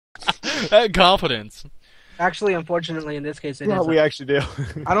That confidence. Actually, unfortunately, in this case, it Yeah, is. we actually do.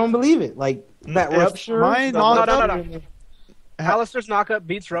 I don't believe it. Like that If rupture. my the knock- No. Alistair's knockup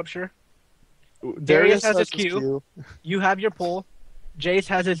beats Rupture. Darius has his his Q. You have your pull. Jace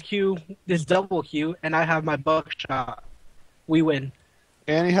has his Q, his double Q, and I have my buckshot. We win.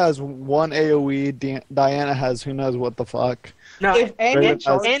 Annie has one AoE. Diana has who knows what the fuck. No, If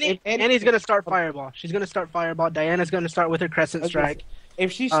Annie, Annie's gonna start Fireball. She's gonna start Fireball. Diana's gonna start with her Crescent Strike.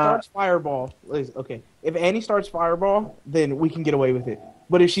 if she starts Fireball, okay. If Annie starts Fireball, then we can get away with it.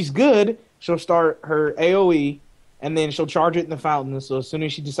 But if she's good, she'll start her AoE, and then she'll charge it in the fountain. So as soon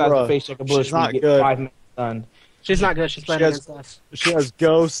as she decides to face check a bush, she's not we get good. 5 minutes done. She's not good. She's playing against us. She has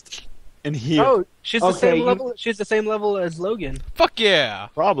Ghost and Heal. Oh, she's the Okay, same you- level. She's the same level as Logan. Fuck yeah.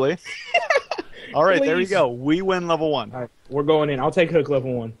 Probably. All right, there we Please. go. We win level 1. All right, we're going in. I'll take Hook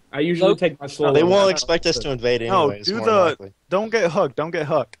level 1. I usually take my slow. They level. won't expect us to invade No, anyways. do more the- likely. Don't get hooked. Don't get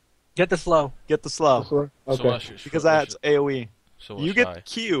hooked. Get the slow. Get the slow. So Okay. let's- Because let's- that's AoE. So You let's get try. the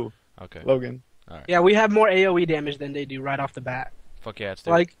Q, Okay. Logan. Yeah, we have more AOE damage than they do right off the bat. Fuck yeah, it's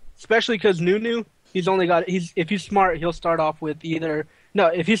there. Like, especially because Nunu, if he's smart, he'll start off with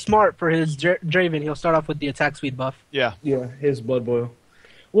if he's smart for his Draven, he'll start off with the attack speed buff. Yeah. Yeah, his blood boil.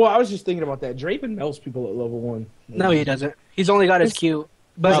 Well, I was just thinking about that. Draven melts people at level 1. No, he doesn't. He's only got his Q.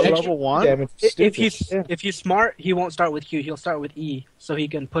 But At if- level 1? Damage is if stupid. he's smart, he won't start with Q. He'll start with E, so he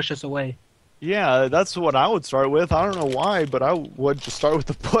can push us away. Yeah, that's what I would start with. I don't know why, but I would just start with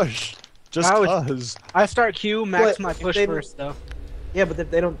the push. Just I would- cause. I start Q, max But my if push they- first, though. Yeah, but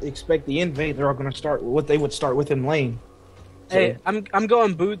if they don't expect the invade, they're all going to start what they would start with in lane. So- Hey, I'm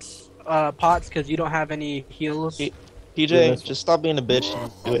going boots, pots, because you don't have any heals. PJ, that's- just stop being a bitch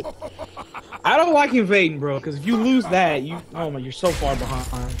and do it. I don't like invading, bro, because if you lose that, you're so far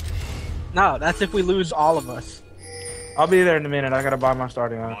behind. No, that's if we lose all of us. I'll be there in a minute. I gotta buy my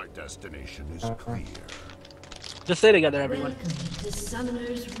starting line. My destination is clear. Just stay together, everyone. The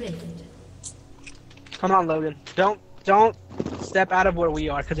summoner's rift. Come on, Logan. Don't step out of where we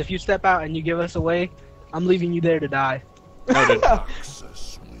are, because if you step out and you give us away, I'm leaving you there to die.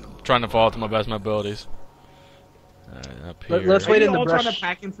 Access will Trying to fall to my best of my abilities. Up here. Let's wait in the all brush. trying to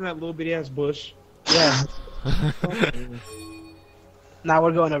pack into that little bitty ass bush. Yeah. Now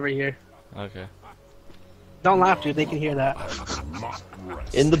we're going over here. Okay. Don't laugh, dude. They can hear that. not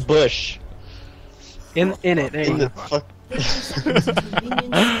rest. In the bush. In it. There In you the go. fuck.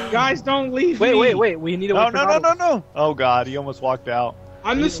 Guys, don't leave me. Wait. We need to wait No, for no, no, Nautilus. no. Oh, God. He almost walked out.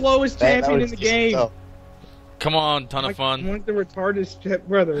 I'm the slowest That champion in was the just- game. oh. Come on, ton of I'm fun. like the retarded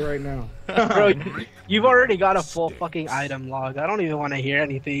stepbrother right now. Bro, you've already got a full fucking item log. I don't even want to hear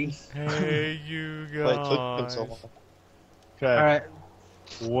anything. Hey, you Wait, it took him so long. Okay. All right.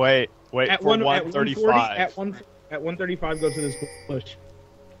 Wait at for 140, 135. at 135, go to this bush.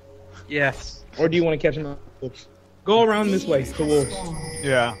 Yes. Or do you want to catch him up? Go around this way to wolves.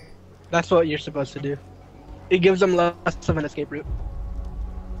 Yeah. That's what you're supposed to do. It gives them less of an escape route.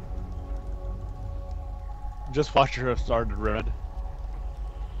 Just watch her have started red.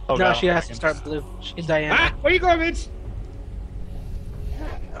 Oh, No, God. she has to start blue. She's Diana. Ah, where you going, bitch?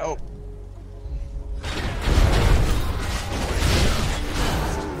 Oh.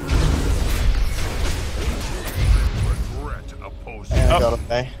 Regret opposing. Yeah, got him,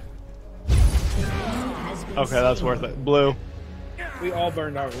 eh? Okay, that's worth it. Blue. We all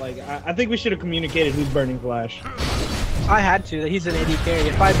burned our leg. I think we should have communicated who's burning Flash. I had to. He's an AD carry.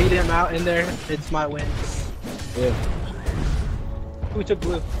 If I beat him out in there, it's my win. Yeah. Who took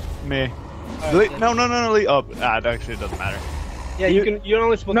blue? Me. Alright, No. Oh, it actually doesn't matter. Yeah, you're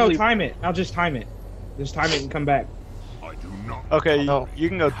only supposed to No, leave. time it. I'll just time it. Just time it and come back. I do not. Okay, No. you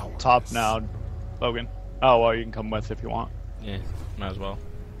can go top now, Logan. Oh, well, you can come with if you want. Yeah, might as well.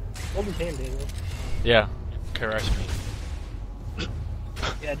 Hold his hand, David. Yeah, caress me.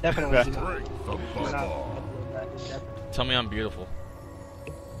 Yeah, definitely. Yeah. do not. Break the Do not bubble. upload that, definitely. Tell me I'm beautiful.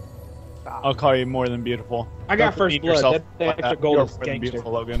 Stop. I'll call you more than beautiful. I got Don't first demean blood. yourself That like extra gold You're is more than gangster.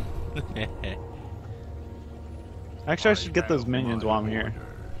 beautiful, Logan. Actually, I should get those minions while I'm here.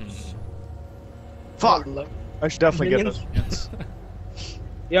 Fuck! I should definitely get those minions.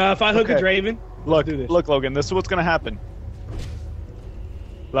 Yeah, if I hook a Okay. Draven, Look, do this. look, Logan. This is what's gonna happen.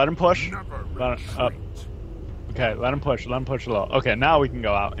 Let him push. Never Let him up. retreat. Okay, let him push. Let him push low. Okay, now we can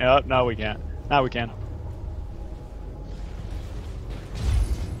go out. Yep, now we can. Now we can.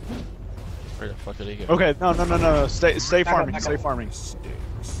 Where the fuck did he go? Okay, no. Stay Back up, farming. back Stay up. farming.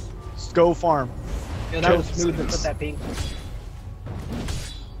 Mistakes. Go farm. Yeah, that was smooth to put that pink.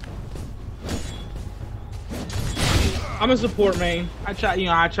 I'm a support main. I try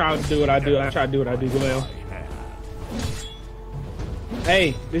to do what I do. Go well.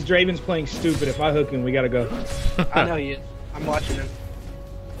 Hey, this Draven's playing stupid. If I hook him, we gotta go. I know he is. I'm watching him.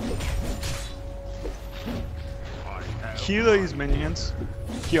 Q these minions.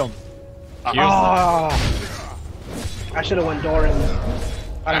 Q them. Oh, I should have went Doran.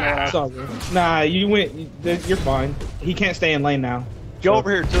 I don't know. It's all good. Nah, you went. You're fine. He can't stay in lane now. Go over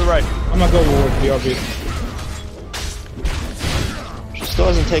here to the right. I'm gonna go Ward BRB. She still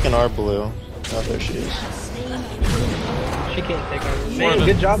hasn't taken our blue. Oh, there she is. She can't take her. Man,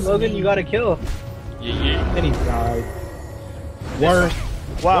 good job, Logan. You got a kill. Yeah. And he died. Word.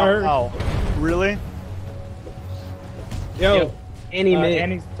 Wow. Word. Wow. Really? Yo, Any mid.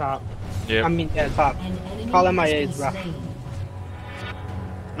 Annie's top. Yeah. I mean, yeah, top. An enemy Call has MIAs, been bro. slain.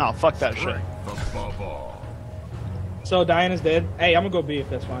 No, fuck that shit. Strength above all. So Diana's dead. Hey, I'm gonna go B if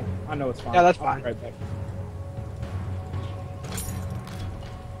that's fine. I know it's fine. Yeah, that's I'll be fine. right back.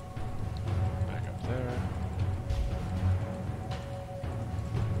 Back up there.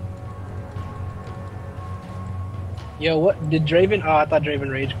 Yo, what did Draven? Oh, I thought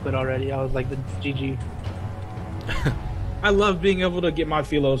Draven rage quit already. I was like, the GG. I love being able to get my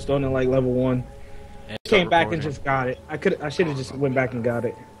Philos done at like level 1. And Came start back and recording. just got it. I should have just went back and got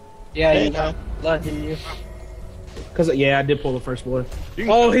it. Yeah, Hey, you got blood, didn't you? Cause yeah, I did pull the first blood. You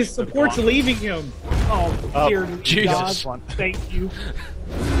can Oh, kill his these support's with leaving him. Oh, Oh, dear Jesus. God. Thank you.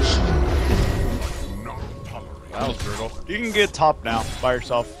 Not tolerate. That was brutal. You can get top now by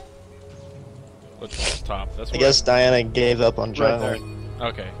yourself. Which one's top? That's I where- guess Diana gave up on Right Joe. there.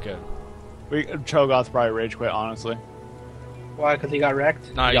 Okay, good. Cho'Gath probably rage quit, honestly. Why? Because he got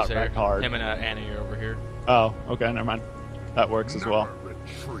wrecked. No, He he's got there. wrecked hard. Him and Annie are over here. Oh, okay, never mind. That works as well. Never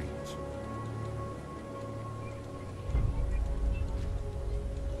retreat.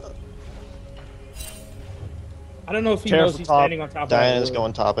 I don't know if he Careful knows he's top. standing on top of Diana's that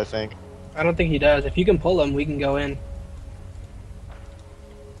going top, I think. I don't think he does. If you can pull him, we can go in.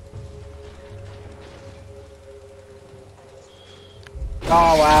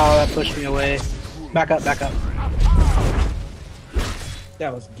 Oh wow, that pushed me away. Back up, back up.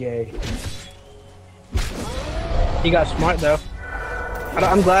 That was gay. He got smart though.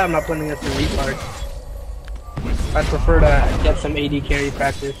 I'm glad I'm not playing against a retard. I'd prefer to get some AD carry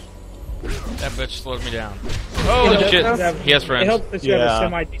practice. That bitch slowed me down. You Oh know, shit! Jeff? He has It friends. helps that you have Yeah. a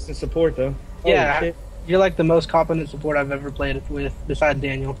semi-decent support though. Holy Yeah, shit. you're like the most competent support I've ever played with, besides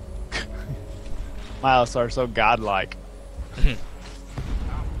Daniel. Miles are so godlike.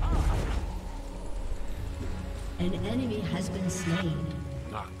 An enemy has been slain.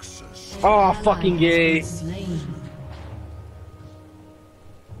 Noxus. Oh, Ally fucking has gay. been slain.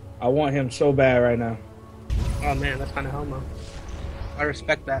 I want him so bad right now. Oh man, that's kind of homo. I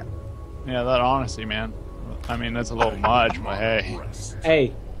respect that. Yeah, that honesty, man. I mean, that's a little much, but hey. Rest.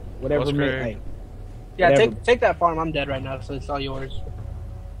 Hey, whatever. What's great? Hey, Yeah, Whatever. take that farm. I'm dead right now, so it's all yours.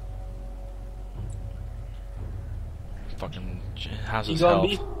 Fucking how's You his going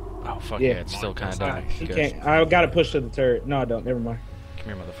health? B? Oh fuck Yeah. yeah, it's still kind of dying. he Good. can't. I gotta push to the turret. No, I don't. Never mind. Come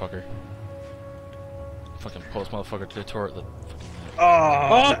here, motherfucker. Fucking pull this motherfucker to the turret. Oh,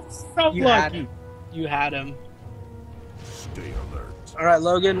 Oh, so you had lucky. him. You had him. Stay alert. All right,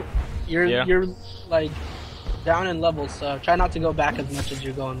 Logan, you're Yeah. like down in levels, so try not to go back as much as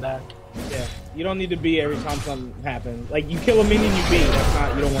you're going back. Yeah, you don't need to be every time something happens. Like you kill a minion, you beat. That's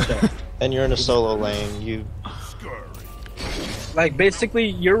not. You don't want that. And you're in a solo lane. You Scurry. Like basically,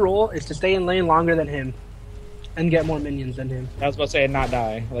 your role is to stay in lane longer than him, and get more minions than him. I was about to say not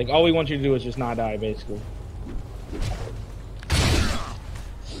die. Like all we want you to do is just not die, basically.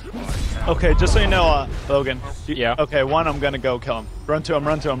 Okay, just so you know, Logan. Yeah. Okay, one, I'm gonna go kill him. Run to him,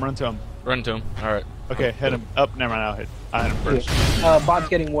 run to him, run to him. Run to him. All right. Okay, hit him. Up, never mind, I hit him first. Bot's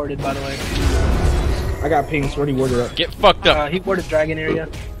getting warded, by the way. I got pings. Where do you ward it up? Get fucked up. He warded dragon area.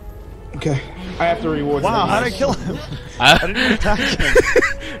 Okay. I have to reward. Wow, them. how did I kill him? I didn't even attack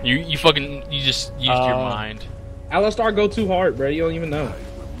him. you fucking just used your mind. Alistar go too hard, bro. You don't even know.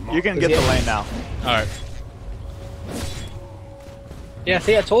 You can get the lane now. All right. Yeah,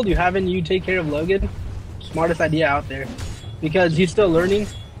 see, I told you, having you take care of Logan, smartest idea out there, because he's still learning.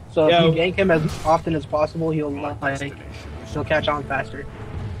 So if Yo. you gank him as often as possible, he'll catch on faster.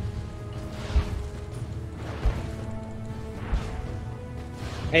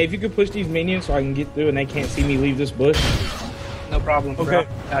 Hey, if you could push these minions so I can get through and they can't see me leave this bush. No problem, bro. Okay.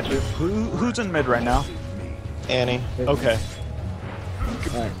 Got you. Who's in mid right now? Annie. Okay.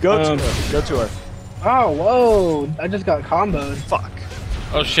 Alright. Go to her. Go to her. Oh, whoa! I just got comboed. Fuck.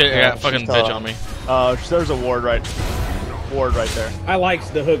 Oh shit! I got she's fucking tough. bitch on me. There's a ward right there. I likes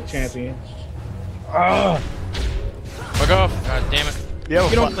the hook champion. Oh, Fuck off! God damn it! Yeah,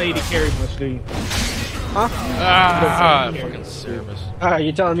 You don't play AD carry much, do you? Ah, fucking service.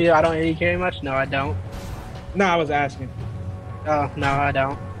 You telling me I don't AD carry much? No, I don't. No, I was asking. Oh, no, I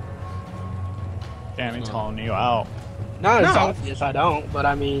don't. Damn, he's calling you out. No, it's No. obvious I don't, but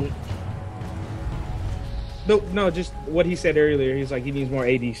I mean, No, just what he said earlier. He's like he needs more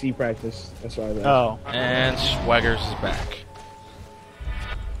ADC practice. That's why I was asking. Oh. And Swaggers is back.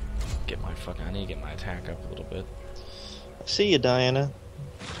 I need to get my attack up a little bit. See you, Diana.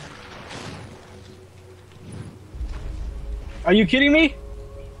 are you kidding me?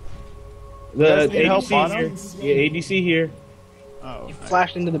 The guys need help, ADC here. Yeah, ADC here. Oh. He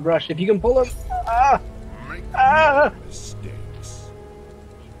flashed into the brush. If you can pull him. Ah! Mistakes.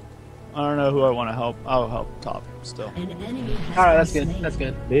 I don't know who I want to help. I'll help top still. An enemy has Alright, been that's good. slain. That's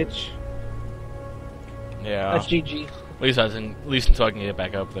good. Bitch. Yeah. That's GG. At least until I can get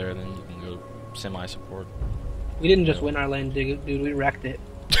back up there, then you can go semi-support. We didn't just win our lane, dude. We wrecked it.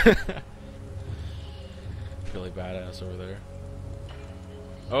 Really badass over there.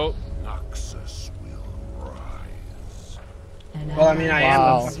 Oh, Noxus will rise. An Well, I mean, I ally am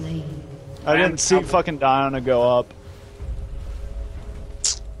Wow. has been slain. I didn't see fucking Diana go up.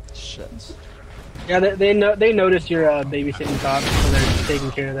 Shit. Yeah, they noticed your babysitting top, so they're taking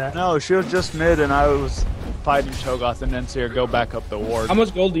care of that. No, she was just mid and I was fighting Cho'Gath and then see her go back up the ward. How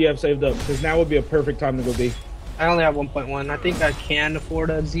much gold do you have saved up? Because now would be a perfect time to go B. I only have 1.1. I think I can afford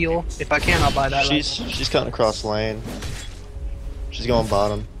a Zeal. If I can, I'll buy that. She's cutting across lane. She's going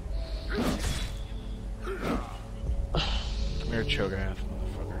bottom. come here, Cho'Gath,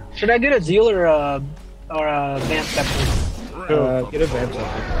 motherfucker. Should I get a Zeal or a Vamp Scepter? Get a vamp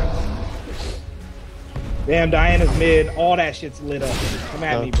something. Damn, Diana's mid. All that shit's lit up. Come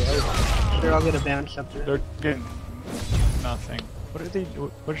at me, bro. Sure, I'll get a Vamp Scepter. They're getting nothing. What are they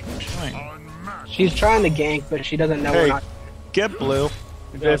doing? What is she doing? Unmatched. She's trying to gank, but she doesn't know we're Hey, not. get blue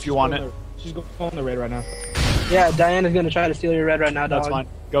if you want it. She's going the red right now. Yeah, Diana's gonna try to steal your red right now, dog. That's fine.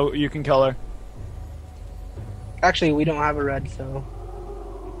 Go. You can kill her. Actually, we don't have a red, so.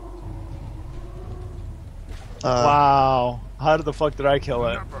 Wow. How the fuck did I kill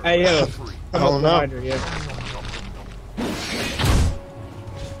it? Hey, yo. I don't know. Behind her, yeah.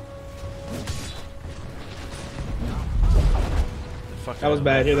 Fuck That was out.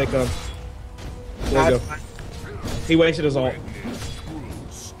 bad. Here they come. There Nah, you it's go. fine. He wasted his ult.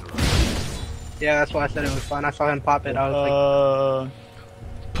 Yeah, that's why I said it was fine. I saw him pop it. I was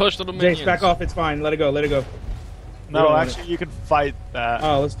Push little minions. Jace, back off. It's fine. Let it go. Let it go. We No, don't want actually, you can fight that.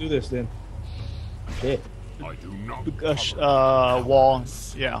 Oh, let's do this then. Shit. I do not Wall.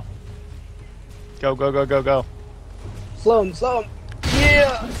 Yeah. Go, go, go, go, go. like, slow him.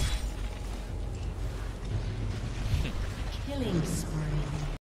 Yeah!